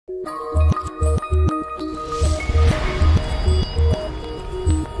Right,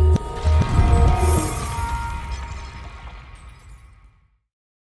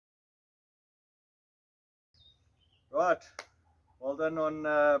 well done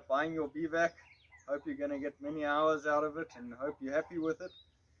on buying your BeeVac. Hope you're going to get many hours out of it and hope you're happy with it.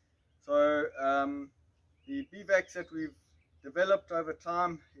 So the BeeVacs that we've developed over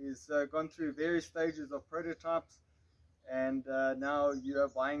time is gone through various stages of prototypes, and now you are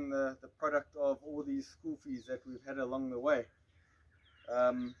buying the product of all these school fees that we've had along the way.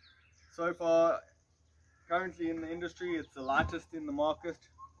 So far, currently in the industry, it's the lightest in the market.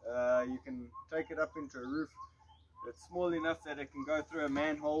 You can take it up into a roof. It's small enough that it can go through a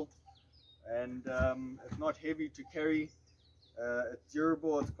manhole, and it's not heavy to carry. It's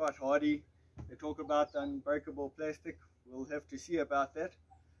durable, it's quite hardy. They talk about the unbreakable plastic. We'll have to see about that.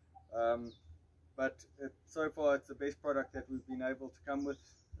 But so far it's the best product that we've been able to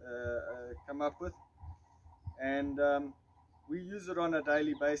come up with. And we use it on a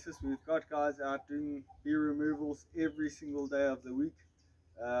daily basis. We've got guys out doing bee removals every single day of the week.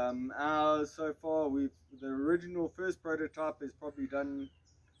 Ours so far, the original first prototype has probably done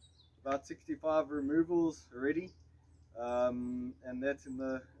about 65 removals already, and that's in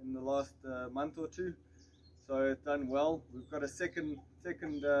the last month or two. So it's done well. We've got a second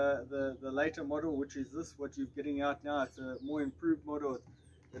the later model, which is this, what you're getting out now. It's a more improved model.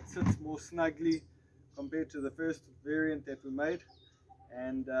 It sits more snugly compared to the first variant that we made,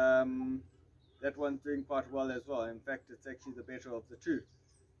 and that one's doing quite well as well. In fact, it's actually the better of the two.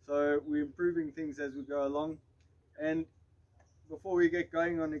 So we're improving things as we go along. And before we get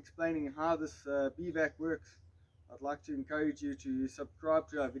going on explaining how this BeeVac works, I'd like to encourage you to subscribe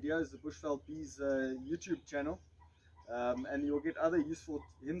to our videos, the Bushveld Bees YouTube channel, and you'll get other useful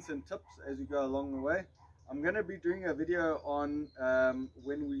hints and tips as we go along the way. I'm going to be doing a video on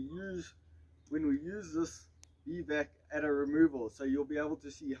when we use this BeeVac at a removal, so you'll be able to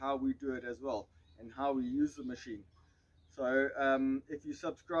see how we do it as well and how we use the machine. So if you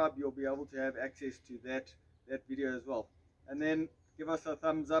subscribe, you'll be able to have access to that video as well. And then give us a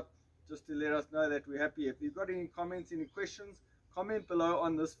thumbs up just to let us know that we're happy. If you've got any comments, any questions, comment below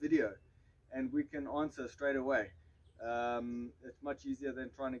on this video and we can answer straight away. It's much easier than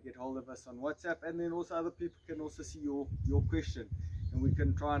trying to get hold of us on WhatsApp, and then also other people can also see your question, and we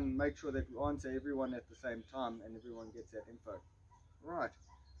can try and make sure that we answer everyone at the same time and everyone gets that info. Right,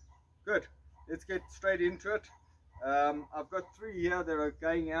 good, let's get straight into it. I've got 3 here that are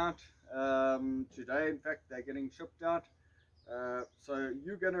going out today. In fact, they're getting shipped out. So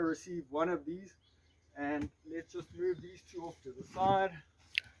you're going to receive one of these, and let's just move these two off to the side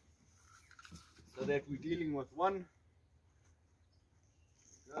so that we're dealing with one.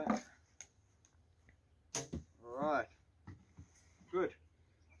 Okay. Alright, good.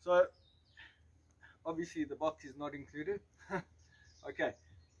 So obviously the box is not included. Okay,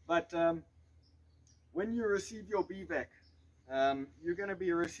 but when you receive your BeeVac, you're going to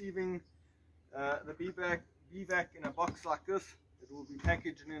be receiving the BeeVac in a box like this. It will be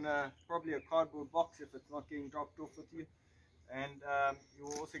packaged in probably a cardboard box if it's not getting dropped off with you, and you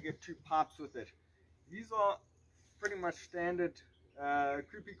will also get 2 pipes with it. These are pretty much standard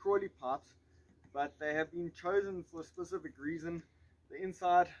creepy crawly pipes, but they have been chosen for a specific reason. The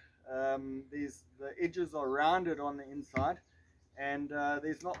inside, the edges are rounded on the inside, and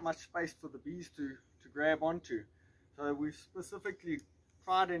there's not much space for the bees to grab onto. So we've specifically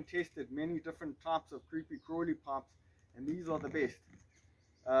tried and tested many different types of creepy crawly pipes, and these are the best.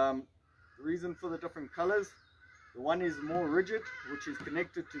 The reason for the different colors: the one is more rigid, which is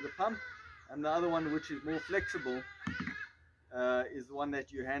connected to the pump, and the other one, which is more flexible, is the one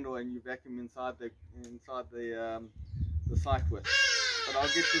that you handle and you vacuum inside the site with. But I'll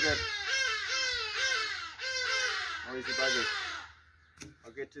get to that. Noisy buggers.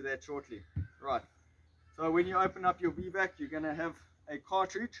 I'll get to that shortly. Right. So when you open up your BeeVac, you're going to have a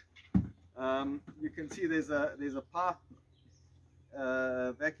cartridge. You can see there's a pipe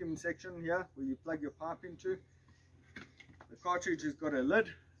vacuum section here where you plug your pipe into. The cartridge has got a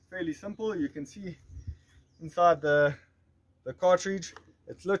lid, fairly simple. You can see inside the cartridge,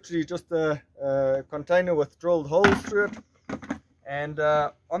 it's literally just a container with drilled holes through it, and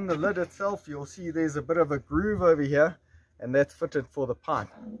on the lid itself you'll see there's a bit of a groove over here, and that's fitted for the pipe.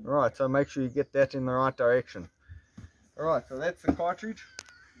 Right, so make sure you get that in the right direction. Alright, so that's the cartridge.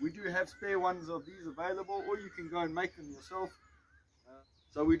 We do have spare ones of these available, or you can go and make them yourself.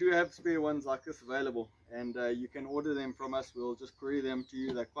 So we do have spare ones like this available, and you can order them from us. We'll just courier them to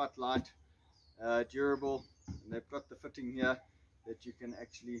you. They're quite light, durable, and they've got the fitting here that you can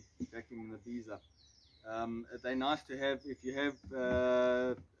actually vacuum the bees up. They're nice to have if you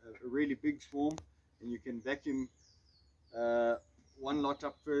have big swarm, and you can vacuum one lot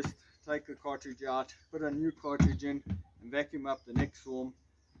up first, take a cartridge out, put a new cartridge in, and vacuum up the next swarm.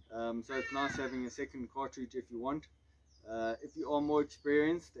 So it's nice having a second cartridge if you want. If you are more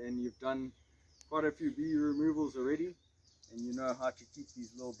experienced and you've done quite a few bee removals already, and you know how to keep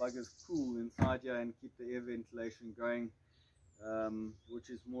these little buggers cool inside here and keep the air ventilation going, which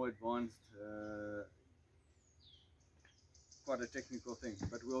is more advanced, quite a technical thing,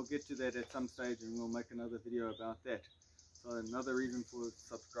 but we'll get to that at some stage and we'll make another video about that. So another reason for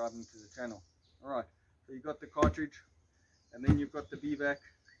subscribing to the channel. Alright, so you've got the cartridge, and then you've got the BeeVac.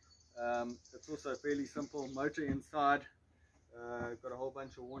 It's also fairly simple. Motor inside, got a whole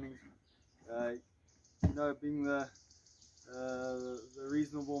bunch of warnings. You know, being the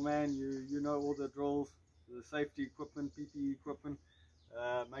reasonable man, you know all the drills, the safety equipment, PPE equipment.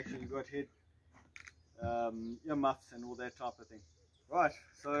 Make sure you got head earmuffs and all that type of thing. Right,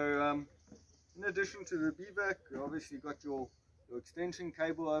 so in addition to the BeeVac, you obviously got your extension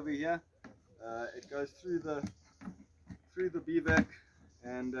cable over here. It goes through the BeeVac,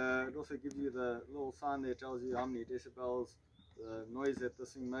 and it also gives you the little sign there, tells you how many decibels, the noise that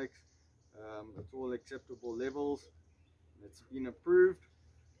this thing makes. It's all acceptable levels. It's been approved.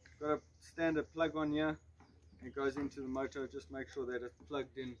 Got a standard plug on here. It goes into the motor. Just make sure that it's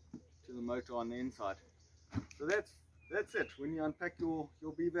plugged in to the motor on the inside. So that's it. When you unpack your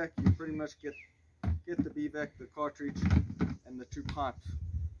BeeVac, you pretty much get the BeeVac, the cartridge, and the two pipes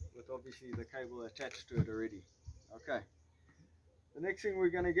with obviously the cable attached to it already. Okay. The next thing we're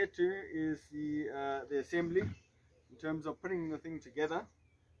going to get to is the assembly. In terms of putting the thing together,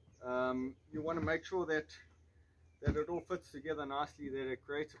 you want to make sure that it all fits together nicely, that it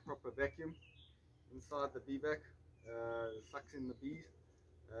creates a proper vacuum inside the BeeVac, sucks in the bees.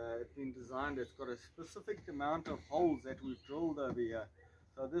 It's been designed, it's got a specific amount of holes that we've drilled over here.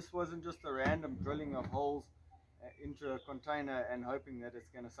 So this wasn't just a random drilling of holes into a container and hoping that it's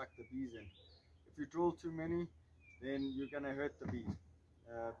going to suck the bees in. If you drill too many, then you're going to hurt the bees,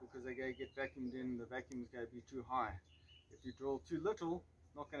 because they're going to get vacuumed in, the vacuum's going to be too high. If you drill too little,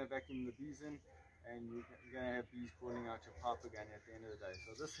 it's not going to vacuum the bees in, and you're going to have bees crawling out your pipe again at the end of the day.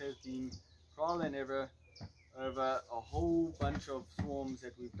 So this has been trial and error over a whole bunch of swarms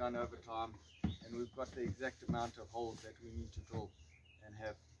that we've done over time, and we've got the exact amount of holes that we need to drill and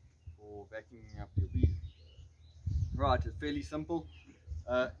have for vacuuming up your bees. Right, it's fairly simple.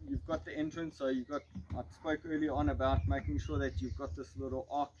 You've got the entrance, so you've got, I spoke earlier on about making sure that you've got this little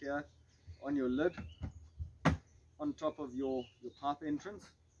arc here on your lid on top of your pipe entrance.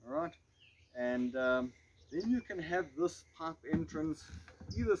 Alright, and then you can have this pipe entrance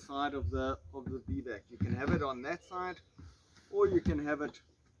either side of the BeeVac. You can have it on that side, or you can have it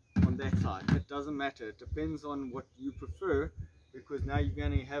on that side. It doesn't matter, it depends on what you prefer, because now you're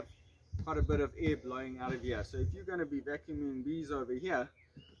going to have quite a bit of air blowing out of here. So if you're going to be vacuuming bees over here,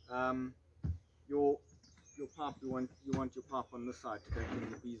 your pipe, you want your pipe on this side to vacuum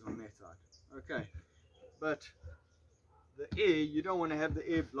the bees on that side. Okay, but the air, you don't want to have the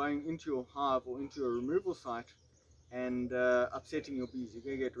air blowing into your hive or into a removal site and upsetting your bees. You're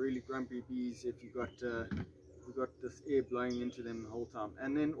going to get really grumpy bees if you've got this air blowing into them the whole time.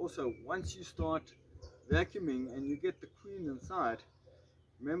 And then also, once you start vacuuming and you get the queen inside,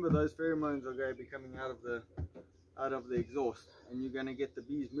 remember those pheromones are going to be coming out of the exhaust, and you're going to get the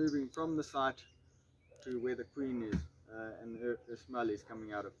bees moving from the site to where the queen is, and her smell is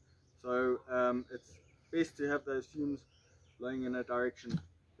coming out of. So it's best to have those fumes blowing in a direction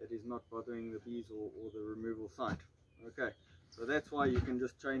that is not bothering the bees or the removal site. Okay, so that's why you can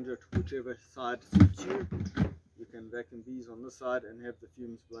just change it whichever side suits you. You can vacuum bees on this side and have the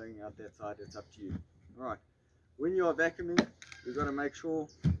fumes blowing out that side. It's up to you. Alright, when you are vacuuming, you've got to make sure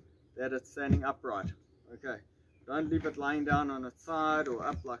that it's standing upright. Okay, don't leave it lying down on its side or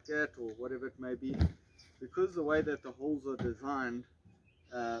up like that or whatever it may be, because the way that the holes are designed,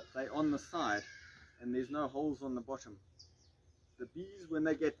 they're on the side and there's no holes on the bottom. The bees, when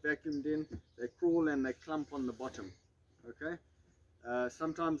they get vacuumed in, they crawl and they clump on the bottom. Okay,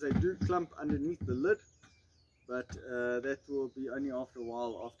 sometimes they do clump underneath the lid, but that will be only after a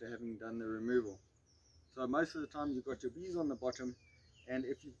while, after having done the removal. So most of the time you've got your bees on the bottom, and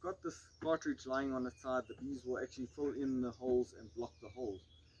if you've got this cartridge lying on its side, the bees will actually fill in the holes and block the holes,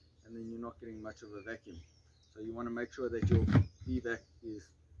 and then you're not getting much of a vacuum. So you want to make sure that your BeeVac is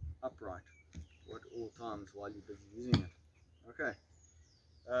upright at all times while you're busy using it. Okay,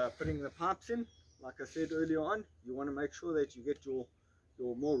 putting the pipes in, like I said earlier on, you want to make sure that you get your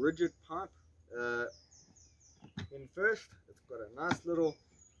more rigid pipe in first. It's got a nice little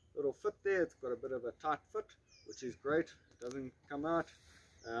fit there. It's got a bit of a tight fit, which is great. It doesn't come out.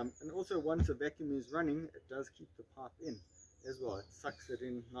 And also once a vacuum is running, it does keep the pipe in as well. It sucks it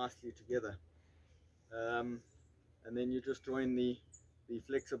in nicely together. And then you just join the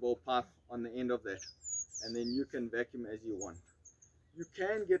flexible pipe on the end of that, and then you can vacuum as you want. You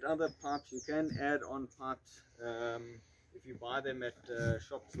can get other pipes, you can add on pipes if you buy them at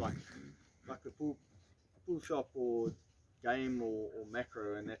shops like the pool shop or Game or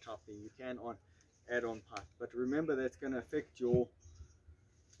Macro and that type of thing. You can add on pipes, but remember that's going to affect your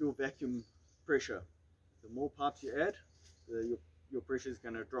vacuum pressure. The more pipes you add, your pressure is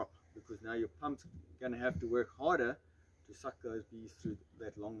going to drop, because now your pump's going to have to work harder to suck those bees through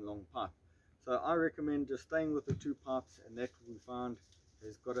that long pipe. So I recommend just staying with the 2 pipes, and that we found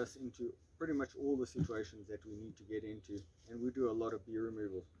has got us into pretty much all the situations that we need to get into, and we do a lot of bee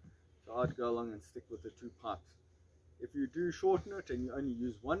removals. So I'd go along and stick with the 2 pipes. If you do shorten it and you only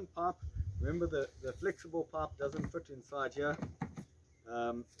use 1 pipe, remember the flexible pipe doesn't fit inside here.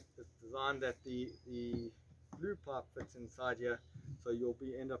 It's designed that the blue pipe fits inside here, so you'll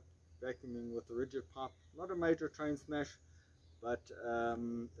end up vacuuming with a rigid pipe. Not a major train smash, but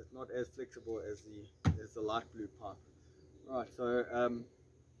it's not as flexible as the light blue pipe. Right, so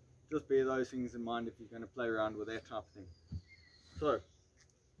just bear those things in mind if you're going to play around with that type of thing. So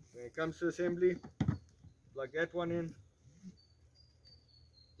when it comes to assembly, plug that one in,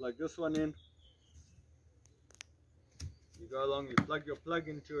 plug this one in. You go along, you plug your plug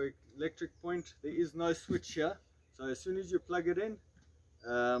into an electric point. There is no switch here, so as soon as you plug it in,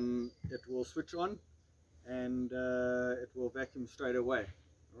 it will switch on, and it will vacuum straight away.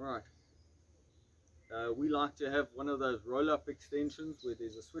 Alright. We like to have one of those roll-up extensions where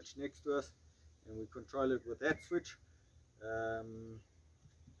there's a switch next to us, and we control it with that switch.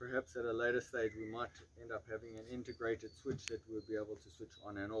 Perhaps at a later stage we might end up having an integrated switch that we'll be able to switch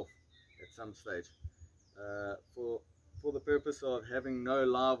on and off at some stage. For the purpose of having no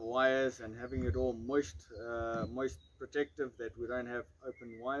live wires and having it all moist protective, that we don't have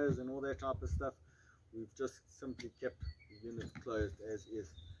open wires and all that type of stuff, we've just simply kept the unit closed as is.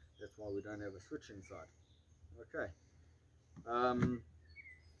 That's why we don't have a switch inside. Okay.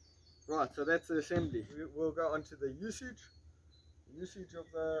 Right, so that's the assembly. We'll go on to the usage. The usage of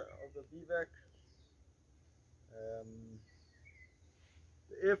the BeeVac.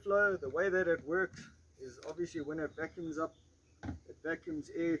 The airflow, the way that it works is obviously when it vacuums up, it vacuums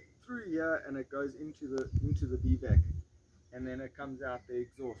air through here and it goes into the BeeVac, and then it comes out the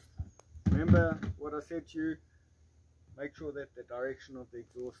exhaust. Remember what I said to you, make sure that the direction of the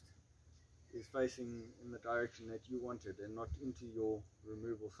exhaust is facing in the direction that you wanted and not into your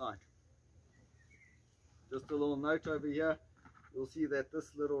removal site. Just a little note over here, you'll see that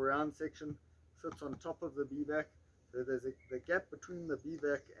this little round section sits on top of the BeeVac, so there's the gap between the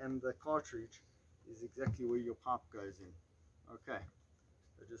BeeVac and the cartridge is exactly where your pipe goes in. Okay,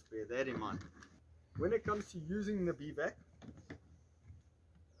 so just bear that in mind. When it comes to using the BeeVac,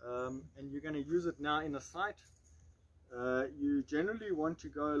 and you're going to use it now in a site, you generally want to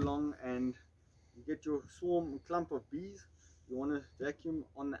go along and you get your clump of bees. You want to vacuum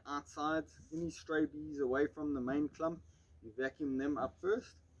on the outsides, any stray bees away from the main clump. You vacuum them up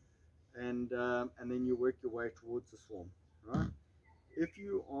first, and then you work your way towards the swarm. Right? If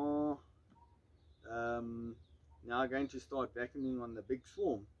you are now going to start vacuuming on the big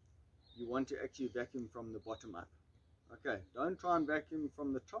swarm, you want to actually vacuum from the bottom up. Okay, don't try and vacuum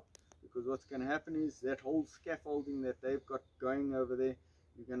from the top, because what's going to happen is that whole scaffolding that they've got going over there,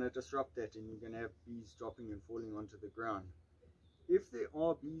 you're going to disrupt that, and you're going to have bees dropping and falling onto the ground. If there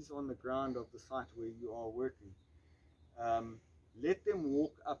are bees on the ground of the site where you are working, let them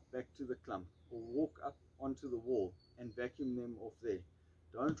walk up back to the clump or walk up onto the wall and vacuum them off there.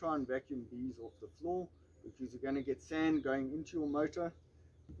 Don't try and vacuum bees off the floor, because you're going to get sand going into your motor,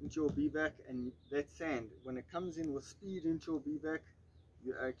 into your BeeVac, and that sand, when it comes in with speed into your BeeVac,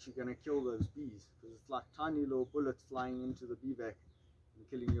 you're actually going to kill those bees, because it's like tiny little bullets flying into the BeeVac and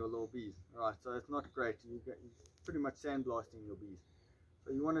killing your little bees. Alright, so it's not great. You're pretty much sandblasting your bees.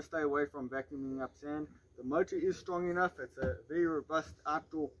 So you want to stay away from vacuuming up sand. The motor is strong enough. It's a very robust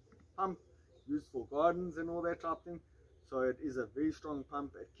outdoor pump used for gardens and all that type of thing. So it is a very strong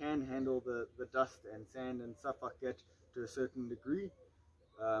pump. It can handle the dust and sand and stuff like that to a certain degree.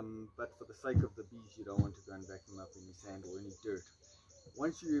 But for the sake of the bees, you don't want to go and vacuum up any sand or any dirt.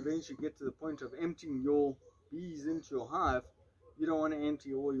 Once you eventually get to the point of emptying your bees into your hive, you don't want to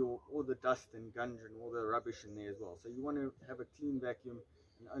empty all the dust and gunge and all the rubbish in there as well. So you want to have a clean vacuum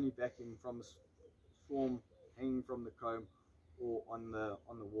and only vacuum from a swarm hanging from the comb or on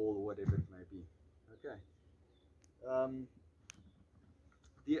the wall or whatever it may be. Okay.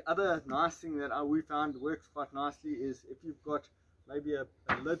 The other nice thing that we found works quite nicely is if you've got maybe a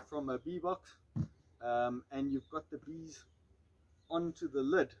lid from a bee box, and you've got the bees onto the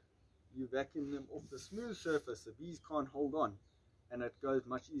lid, you vacuum them off the smooth surface. The bees can't hold on, and it goes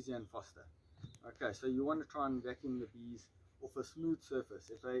much easier and faster. Okay, so you want to try and vacuum the bees off a smooth surface.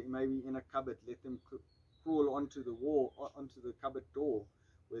 If they maybe in a cupboard, let them crawl onto the wall, onto the cupboard door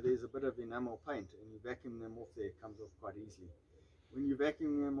where there's a bit of enamel paint, and you vacuum them off there. It comes off quite easily. When you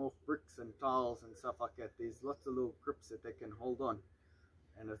vacuum them off bricks and tiles and stuff like that, there's lots of little grips that they can hold on,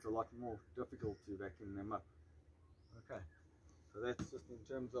 and it's a lot more difficult to vacuum them up. Okay, so that's just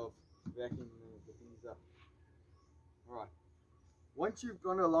in terms of vacuuming the bees up. Alright, once you've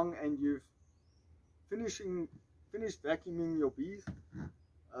gone along and you've finished vacuuming your bees,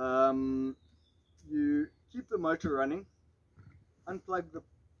 you keep the motor running, unplug the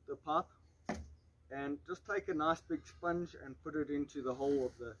pipe, and just take a nice big sponge and put it into the hole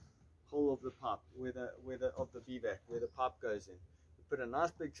of the pipe where the BeeVac, where the pipe goes in. You put a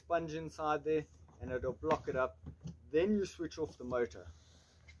nice big sponge inside there, and it'll block it up. Then you switch off the motor.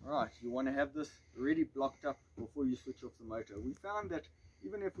 Alright, you want to have this already blocked up before you switch off the motor. We found that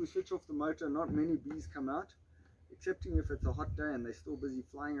even if we switch off the motor, not many bees come out, excepting if it's a hot day and they're still busy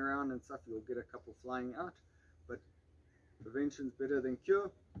flying around and stuff. You'll get a couple flying out, but prevention is better than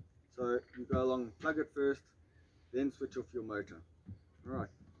cure. So you go along and plug it first, then switch off your motor. Alright,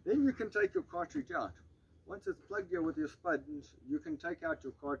 then you can take your cartridge out. Once it's plugged here with your sponge, you can take out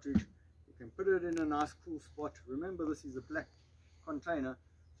your cartridge. You can put it in a nice cool spot. Remember, this is a black container,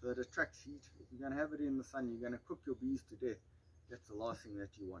 so it attracts heat. If you're going to have it in the sun, you're going to cook your bees to death. That's the last thing that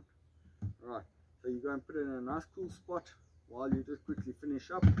you want. Alright, so you go and put it in a nice cool spot while you just quickly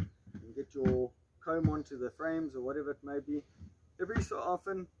finish up and get your comb onto the frames or whatever it may be. Every so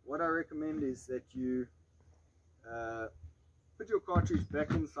often, what I recommend is that you put your cartridge back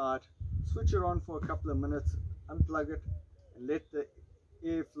inside, switch it on for a couple of minutes, unplug it, and let the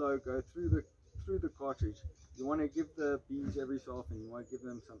airflow go through the cartridge. You want to give the bees every so often, you want to give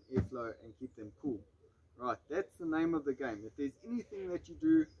them some airflow and keep them cool. Right, that's the name of the game. If there's anything that you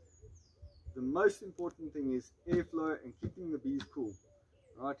do, the most important thing is airflow and keeping the bees cool.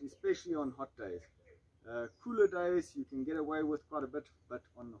 Right, especially on hot days. Cooler days you can get away with quite a bit, but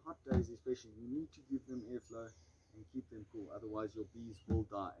on the hot days especially, you need to give them airflow and keep them cool. Otherwise your bees will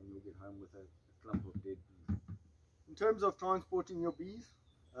die and you'll get home with a clump of dead bees. In terms of transporting your bees,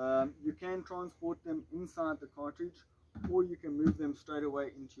 you can transport them inside the cartridge, or you can move them straight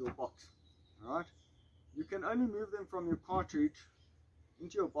away into your box. Alright, you can only move them from your cartridge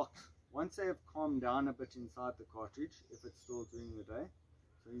into your box once they have calmed down a bit inside the cartridge, if it's still during the day.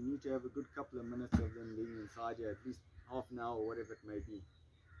 So you need to have a good couple of minutes of them being inside here, at least half an hour or whatever it may be.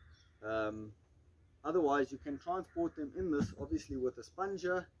 Otherwise you can transport them in this, obviously with a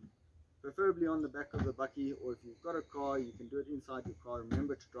sponger, preferably on the back of the bucky, or if you've got a car, you can do it inside your car.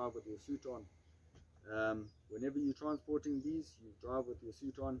 Remember to drive with your suit on. Whenever you're transporting bees, you drive with your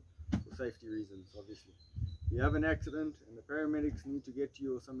suit on for safety reasons, obviously. If you have an accident and the paramedics need to get to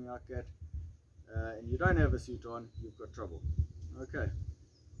you or something like that, and you don't have a suit on, you've got trouble. Okay,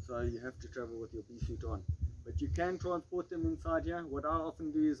 so you have to travel with your bee suit on. But you can transport them inside here. What I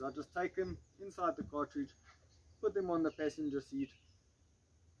often do is I just take them inside the cartridge, put them on the passenger seat,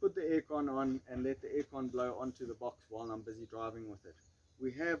 put the aircon on, and let the aircon blow onto the box while I'm busy driving with it.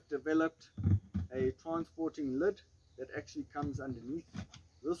 We have developed a transporting lid that actually comes underneath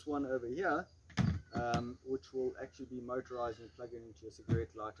this one over here, which will actually be motorized and plug it into a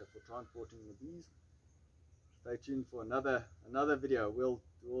cigarette lighter for transporting the bees. Stay tuned for another video.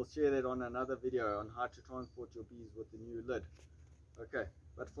 We'll share that on another video on how to transport your bees with the new lid. Okay,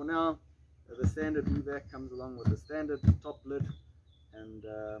 but for now, the standard BeeVac comes along with the standard top lid, and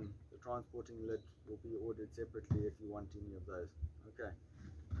the transporting lid will be ordered separately if you want any of those. Okay,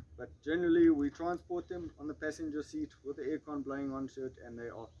 but generally we transport them on the passenger seat with the aircon blowing onto it, and they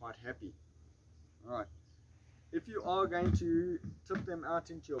are quite happy. Alright, if you are going to tip them out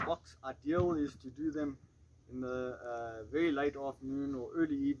into your box, ideal is to do them in the very late afternoon or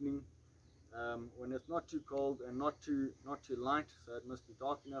early evening, when it's not too cold and not too light. So it must be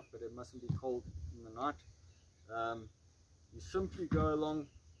dark enough, but it mustn't be cold in the night. You simply go along,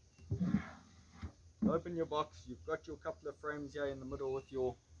 open your box. You've got your couple of frames here in the middle with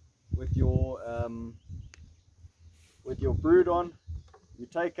your brood on. You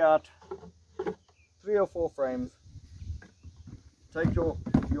take out 3 or 4 frames. Take your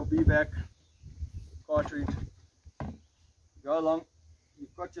BeeVac cartridge, go along.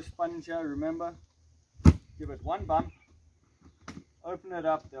 You've got your sponge here, remember, give it one bump, open it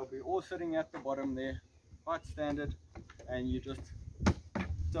up, they'll be all sitting at the bottom there, quite standard, and you just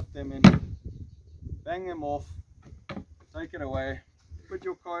tip them in, bang them off, take it away, put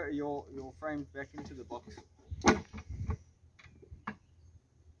your frames back into the box,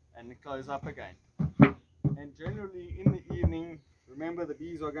 and close up again. And generally in the evening, remember the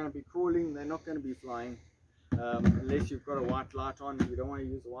bees are going to be crawling, they're not going to be flying. Unless you've got a white light on. You don't want to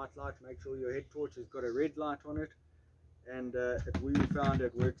use a white light. Make sure your head torch has got a red light on it, and we found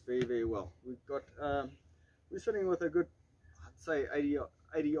it works very, very well. We're sitting with a good, I'd say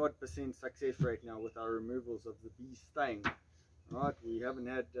 80 odd % success rate now with our removals of the bees staying. Right, we haven't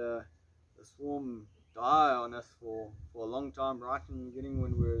had a swarm die on us for a long time. Right in the beginning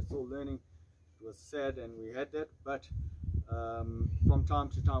when we were still learning, it was sad and we had that, but from time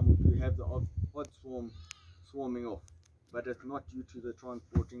to time we do have the odd swarm swarming off, but it's not due to the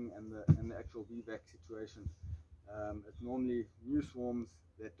transporting and the actual BeeVac situation. It's normally new swarms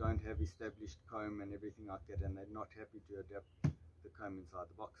that don't have established comb and everything like that, and they're not happy to adapt the comb inside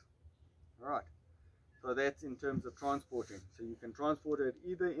the box. Alright, so that's in terms of transporting. So you can transport it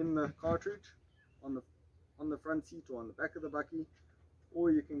either in the cartridge on the front seat or on the back of the bucky,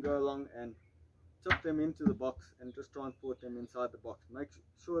 or you can go along and tip them into the box and just transport them inside the box. Make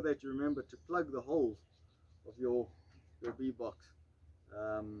sure that you remember to plug the holes of your bee box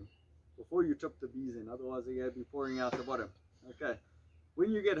before you tip the bees in, otherwise they're going to be pouring out the bottom. Okay,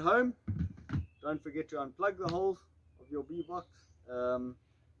 when you get home, don't forget to unplug the holes of your bee box, so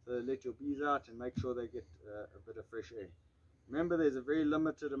let your bees out and make sure they get a bit of fresh air. Remember, there's a very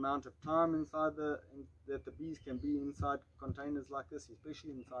limited amount of time inside that the bees can be inside containers like this,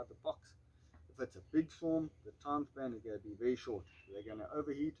 especially inside the box. If it's a big swarm, the time span is going to be very short. They're going to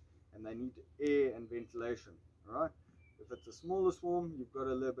overheat and they need air and ventilation. Alright, if it's a smaller swarm, you've got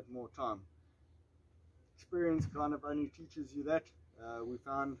a little bit more time. Experience kind of only teaches you that. We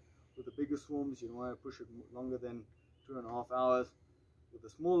found with the bigger swarms, you don't want to push it longer than 2.5 hours. With the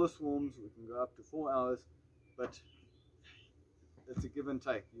smaller swarms, we can go up to 4 hours, but it's a give and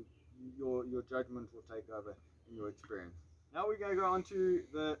take. Your judgment will take over in your experience. Now we're going to go on to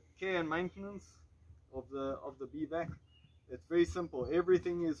the care and maintenance of the BeeVac. It's very simple.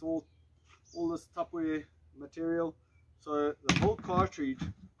 Everything is all this Tupperware material. So the whole cartridge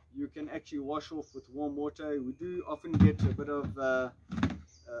you can actually wash off with warm water. We do often get a bit of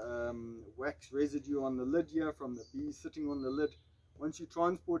wax residue on the lid here from the bees sitting on the lid. Once you're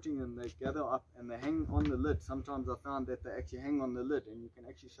transporting them, they gather up and they hang on the lid. Sometimes I found that they actually hang on the lid and you can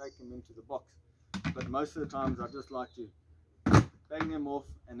actually shake them into the box. But most of the times I just like to bang them off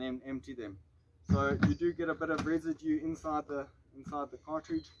and then empty them. So you do get a bit of residue inside the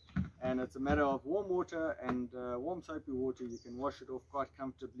cartridge, and it's a matter of warm water and warm soapy water. You can wash it off quite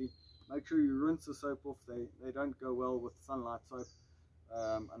comfortably. Make sure you rinse the soap off. They don't go well with sunlight soap,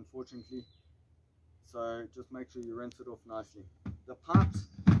 unfortunately. So just make sure you rinse it off nicely. The pipes,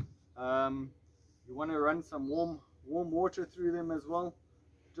 you want to run some warm water through them as well,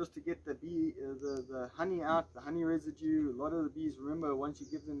 just to get the honey out, the honey residue. A lot of the bees, remember, once you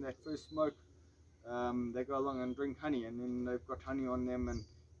give them that first smoke, they go along and drink honey, and then they've got honey on them, and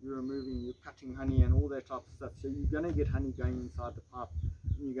you're cutting honey and all that type of stuff. So you're going to get honey going inside the pipe,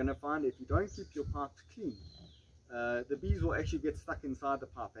 and you're going to find if you don't keep your pipes clean, the bees will actually get stuck inside the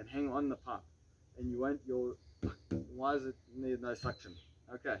pipe and hang on the pipe, and you won't. Why is it there's no suction?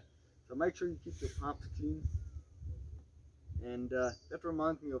 Okay, so make sure you keep your pipes clean. And that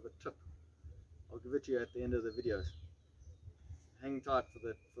reminds me of a tip. I'll give it to you at the end of the videos. Hang tight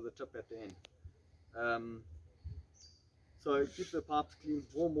for the tip at the end. So keep the pipes clean,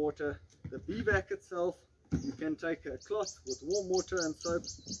 warm water. The BeeVac itself, you can take a cloth with warm water and soap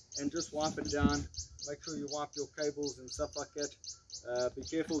and just wipe it down. Make sure you wipe your cables and stuff like that. Be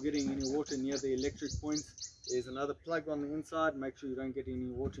careful getting any water near the electric points. There's another plug on the inside. Make sure you don't get any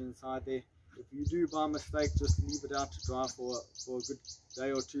water inside there. If you do by mistake, just leave it out to dry for a good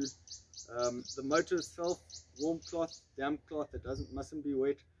day or two. The motor itself, warm cloth, damp cloth, it mustn't be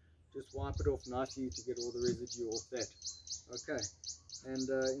wet. Just wipe it off nicely to get all the residue off that. Okay, and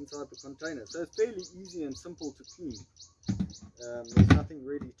inside the container. So it's fairly easy and simple to clean. There's nothing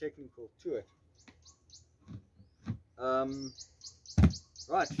really technical to it.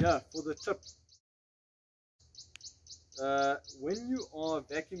 Right, yeah, for the tip. When you are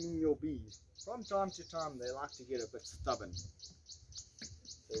vacuuming your bees, from time to time they like to get a bit stubborn.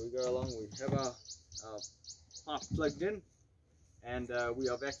 So we go along, we have our pipe plugged in, and we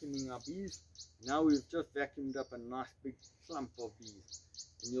are vacuuming our bees. Now we've just vacuumed up a nice big clump of bees,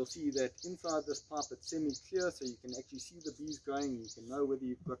 and you'll see that inside this pipe it's semi-clear, so you can actually see the bees going. You can know whether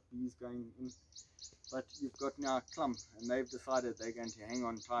you've got bees going in, but you've got now a clump, and they've decided they're going to hang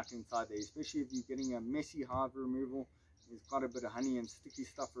on tight inside there, especially if you're getting a messy hive removal. There's quite a bit of honey and sticky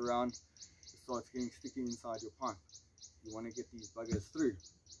stuff around. It starts getting sticky inside your pipe. you want to get these buggers through.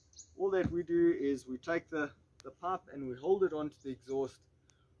 All that we do is we take the pipe and we hold it onto the exhaust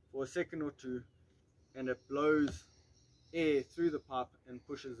for a second or two, and it blows air through the pipe and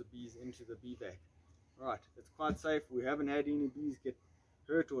pushes the bees into the BeeVac. Right, it's quite safe. We haven't had any bees get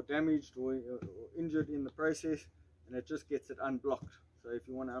hurt or damaged or injured in the process, and it just gets it unblocked. So if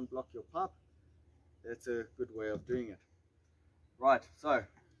you want to unblock your pipe, that's a good way of doing it. Right, so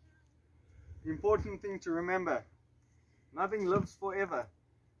the important thing to remember, nothing lives forever.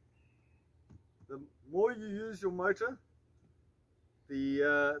 The more you use your motor,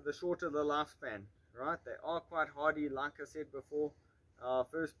 the shorter the lifespan. Right, they are quite hardy. Like I said before, our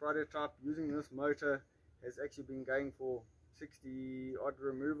first prototype using this motor has actually been going for 60 odd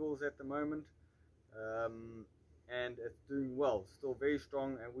removals at the moment, and it's doing well, still very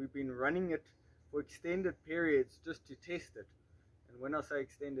strong, and we've been running it for extended periods just to test it. And when I say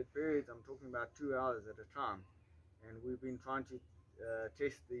extended periods, I'm talking about 2 hours at a time, and we've been trying to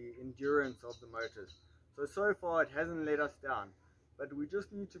test the endurance of the motors. So far it hasn't let us down, but we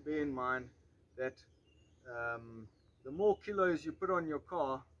just need to bear in mind that the more kilos you put on your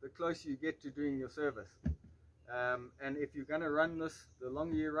car, the closer you get to doing your service. And if you're going to run this, the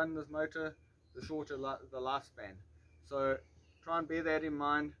longer you run this motor, the shorter the lifespan. So try and bear that in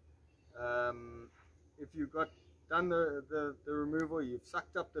mind. If you've done the removal, you've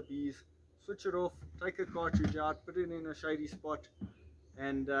sucked up the bees, switch it off, take a cartridge out, put it in a shady spot,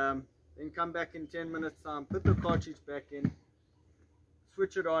 and then come back in 10 minutes time, put the cartridge back in,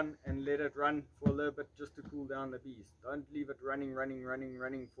 switch it on, and let it run for a little bit just to cool down the bees. Don't leave it running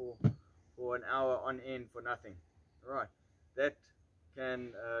for an hour on end for nothing. Alright, that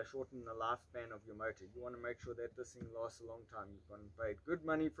can shorten the lifespan of your motor. You want to make sure that this thing lasts a long time. You've gone and paid good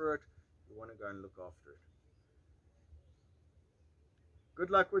money for it. You want to go and look after it. Good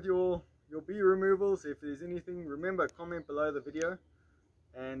luck with your bee removals. If there's anything, remember, comment below the video,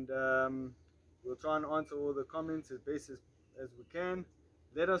 and we'll try and answer all the comments as best as we can.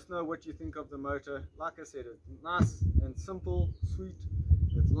 Let us know what you think of the motor. Like I said, it's nice and simple, sweet,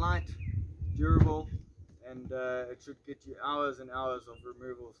 it's light, durable, and it should get you hours and hours of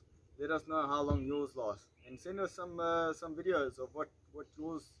removals. Let us know how long yours lasts, and send us some videos of what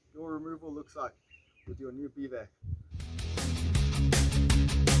your removal looks like with your new BeeVac.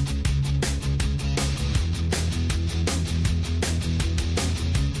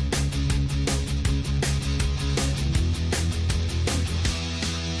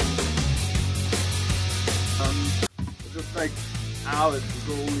 It just takes hours to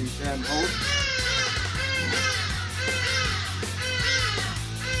go all these damn holes.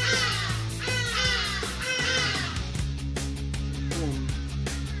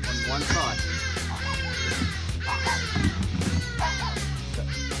 On one side.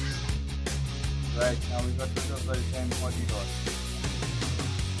 Right, now we've got to show those damn body dots.